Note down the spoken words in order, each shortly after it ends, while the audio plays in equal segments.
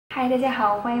嗨，大家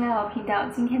好，欢迎来到我频道。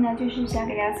今天呢，就是想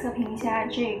给大家测评一下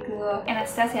这个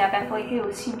Anastasia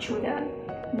Norvina 新出的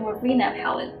Norvina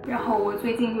Palette。然后我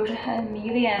最近就是很迷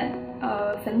恋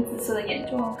粉紫色的眼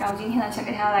妆，然后今天呢想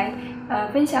给大家来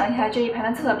分享一下这一盘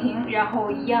的测评，然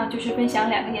后一样就是分享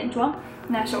2个眼妆。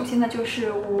那首先呢就是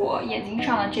我眼睛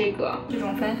上的这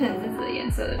种粉紫紫的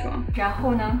颜色的妆，然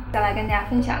后呢再来跟大家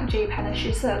分享这一盘的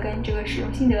实测跟这个使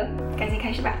用心得，赶紧开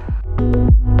始吧。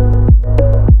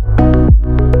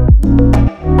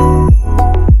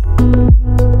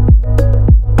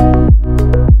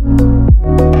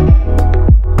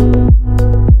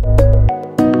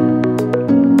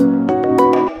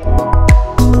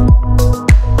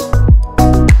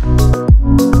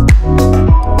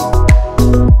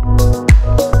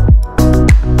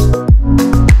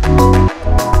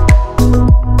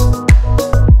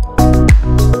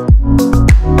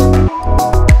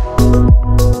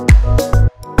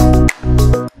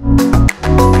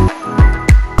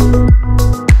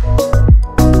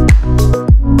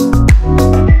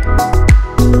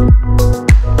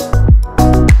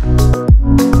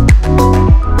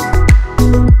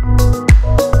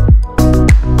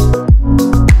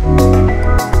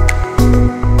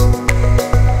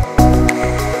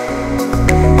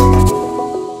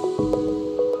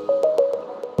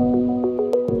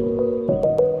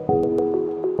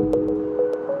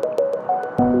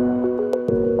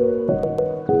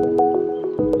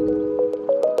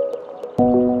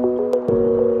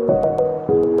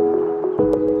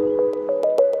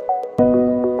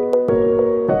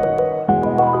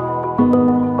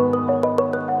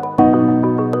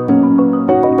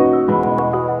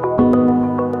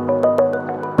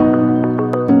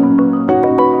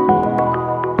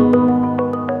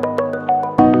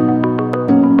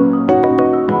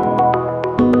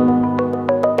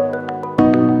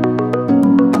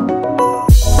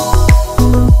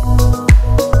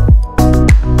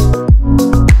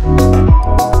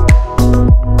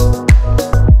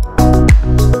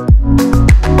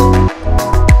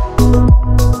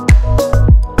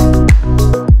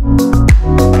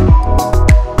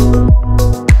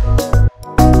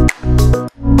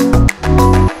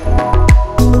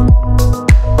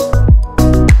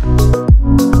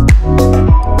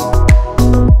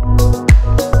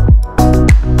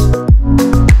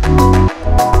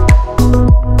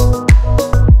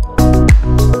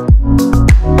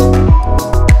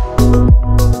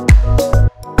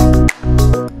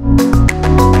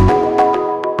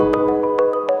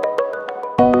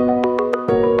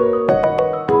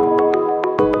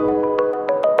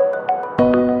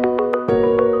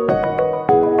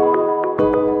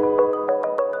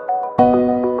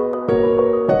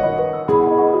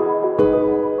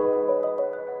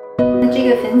这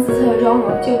个粉紫色的妆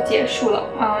容就结束了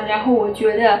然后我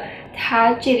觉得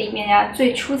它这里面呀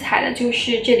最出彩的就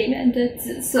是这里面的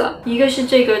紫色，一个是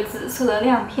这个紫色的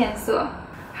亮片色，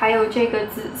还有这个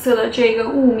紫色的这个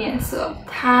雾面色，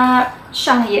它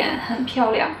上眼很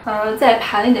漂亮，在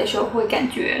盘里的时候会感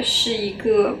觉是一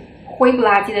个灰不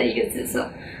拉几的一个紫色，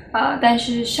但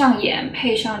是上眼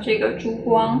配上这个珠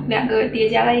光，两个叠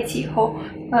加在一起以后，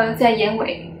在眼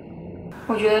尾，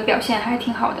我觉得表现还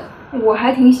挺好的。我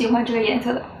还挺喜欢这个颜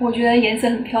色的，我觉得颜色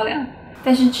很漂亮。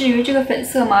但是至于这个粉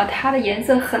色嘛，它的颜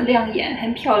色很亮眼，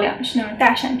很漂亮，是那种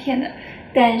大闪片的，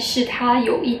但是它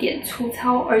有一点粗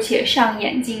糙，而且上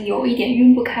眼睛有一点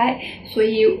晕不开，所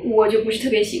以我就不是特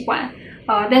别喜欢。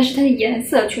但是它的颜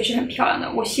色确实很漂亮的，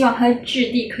我希望它的质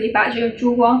地可以把这个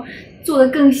珠光做得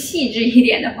更细致一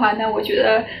点的话，那我觉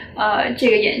得这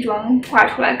个眼妆画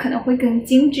出来可能会更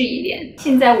精致一点。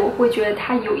现在我会觉得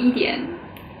它有一点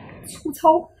粗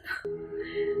糙。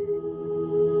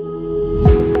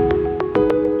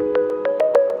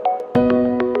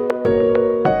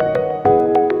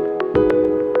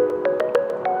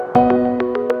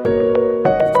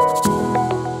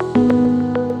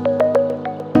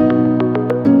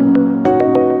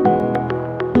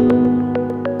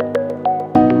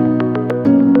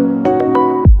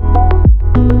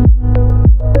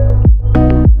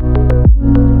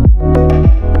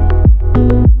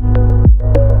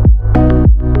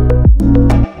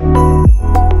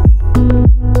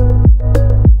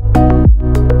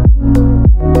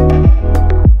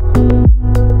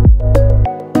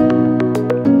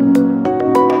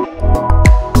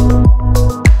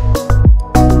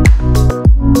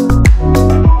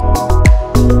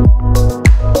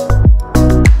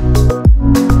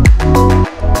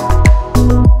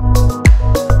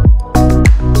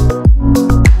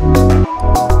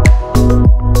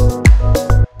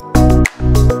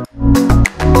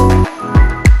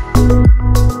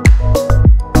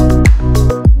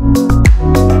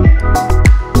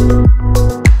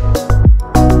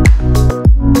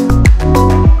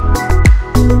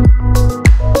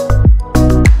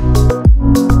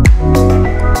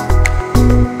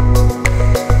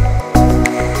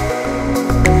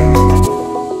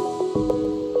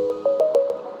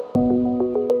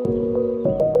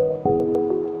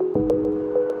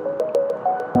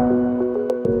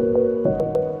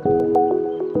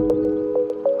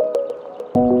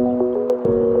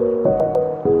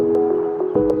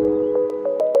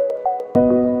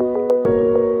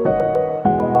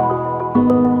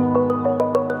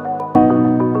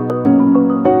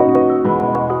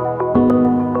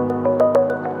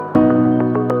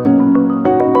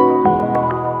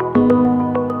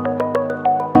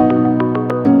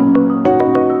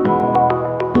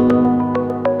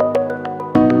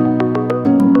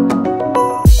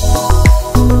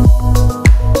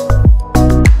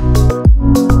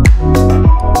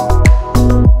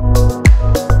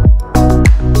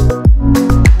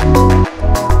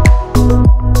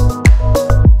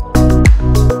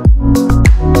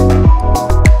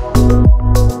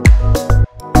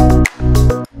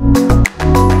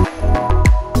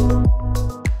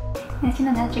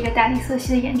色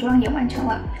系的眼妆也完成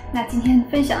了。那今天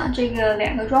分享的这个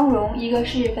2个妆容，一个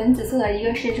是粉紫色的，一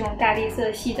个是这种大地色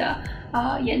系的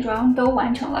眼妆都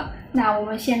完成了。那我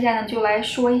们现在呢就来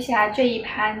说一下这一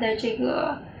盘的这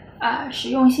个使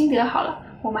用心得好了。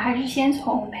我们还是先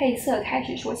从配色开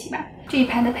始说起吧。这一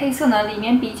盘的配色呢，里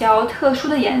面比较特殊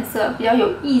的颜色，比较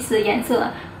有意思的颜色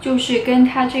呢，就是跟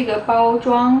它这个包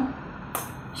装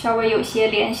稍微有些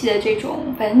联系的这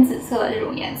种粉紫色的这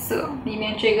种颜色，里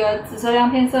面这个紫色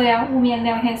亮片色呀，雾面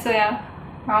亮片色呀，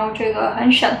然后这个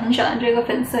很闪的这个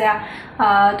粉色呀，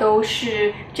都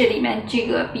是这里面这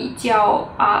个比较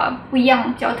不一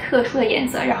样、比较特殊的颜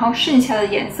色。然后剩下的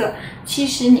颜色，其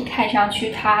实你看上去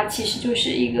它其实就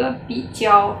是一个比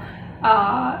较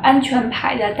安全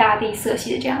牌的大地色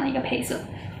系的这样的一个配色。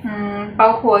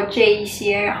包括这一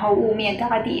些，然后雾面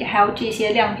打底，还有这些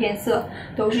亮片色，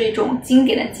都是一种经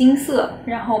典的金色，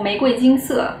然后玫瑰金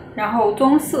色，然后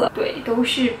棕色，对，都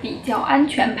是比较安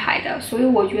全牌的。所以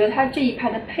我觉得它这一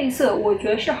盘的配色，我觉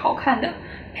得是好看的，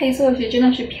配色是真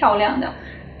的是漂亮的。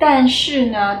但是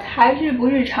呢，它日不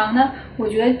日常呢？我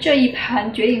觉得这一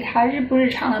盘决定它日不日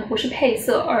常的不是配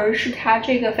色，而是它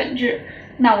这个粉质。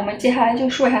那我们接下来就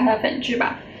说一下它的粉质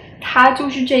吧。它就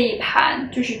是这一盘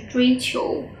就是追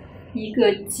求一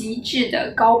个极致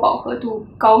的高饱和度、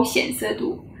高显色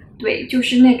度，对，就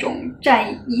是那种蘸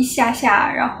一下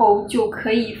下，然后就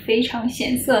可以非常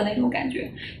显色的那种感觉。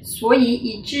所以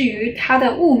以至于它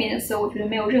的雾面的色，我觉得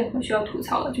没有任何需要吐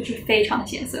槽的，就是非常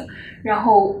显色，然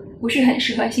后不是很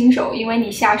适合新手，因为你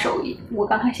下手，我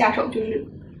刚才下手就是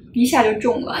一下就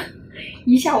中了，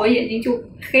一下我眼睛就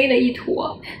黑了一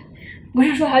坨。不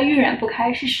是说它晕染不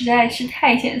开，是实在是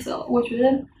太显色了。我觉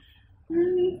得，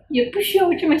也不需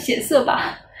要这么显色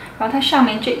吧。然后它上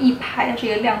面这一排的这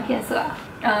个亮片色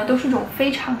都是这种非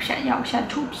常闪耀、闪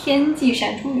出天际、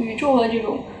闪出宇宙的这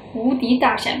种无敌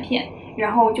大闪片，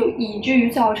然后就以至于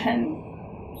造成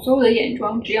所有的眼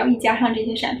妆只要一加上这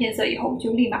些闪片色以后，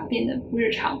就立马变得不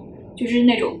日常，就是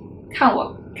那种看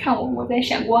我，我在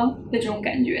闪光的这种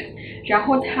感觉。然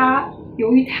后它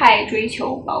由于太追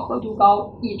求饱和度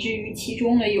高，以至于其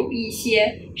中呢有一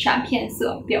些闪片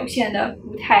色表现的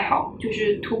不太好，就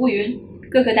是涂不匀，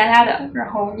疙疙瘩瘩的。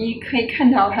然后你可以看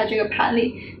到它这个盘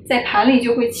里，在盘里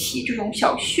就会起这种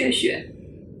小屑屑，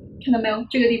看到没有？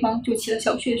这个地方就起了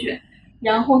小屑屑。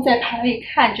然后在盘里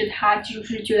看着它，就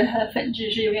是觉得它的粉质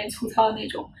是有点粗糙的那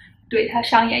种。对，它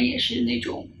上眼也是那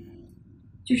种，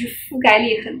就是覆盖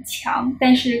力很强，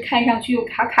但是看上去又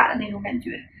卡卡的那种感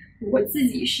觉。我自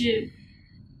己是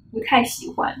不太喜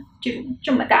欢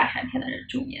这么大闪片的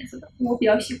这种颜色的，我比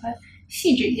较喜欢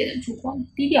细致一点的珠光，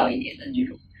低调一点的这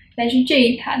种。但是这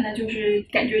一盘呢，就是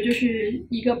感觉就是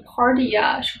一个 party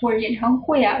或者演唱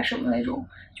会什么那种，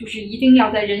就是一定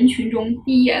要在人群中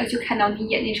第一眼就看到你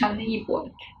眼睛上那一抹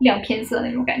亮片色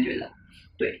那种感觉的。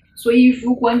对，所以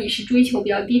如果你是追求比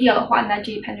较低调的话，那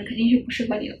这一盘就肯定是不适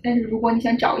合你的。但是如果你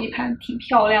想找一盘挺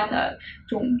漂亮的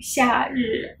这种夏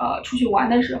日出去玩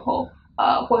的时候，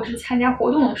或者是参加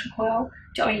活动的时候要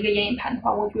找一个眼影盘的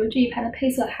话，我觉得这一盘的配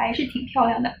色还是挺漂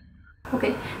亮的。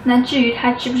OK， 那至于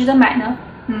它值不值得买呢？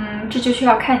这就需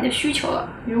要看你的需求了。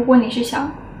如果你是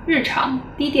想日常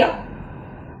低调，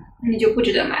你就不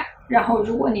值得买。然后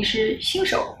如果你是新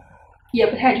手，也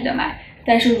不太值得买。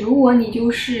但是如果你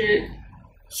就是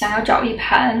想要找一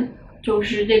盘就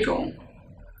是这种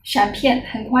闪片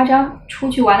很夸张，出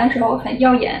去玩的时候很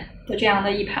耀眼的这样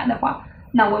的一盘的话，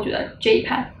那我觉得这一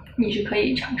盘你是可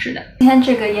以尝试的。今天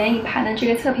这个眼影盘的这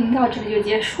个测评到这里就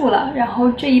结束了。然后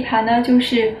这一盘呢，就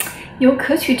是有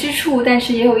可取之处，但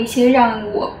是也有一些让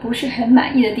我不是很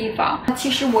满意的地方。其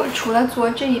实我除了做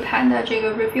这一盘的这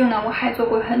个 review 呢，我还做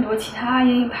过很多其他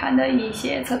眼影盘的一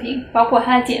些测评，包括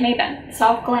它的姐妹版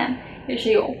Soft Glam。也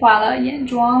是有画了眼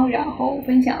妆，然后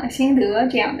分享了心得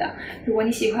这样的。如果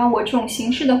你喜欢我这种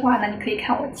形式的话呢，你可以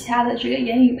看我其他的这个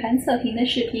眼影盘测评的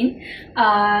视频。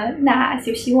那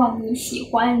就希望你喜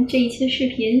欢这一期的视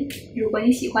频。如果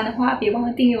你喜欢的话，别忘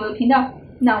了订阅我的频道。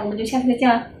那我们就下次再见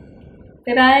了，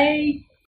拜拜。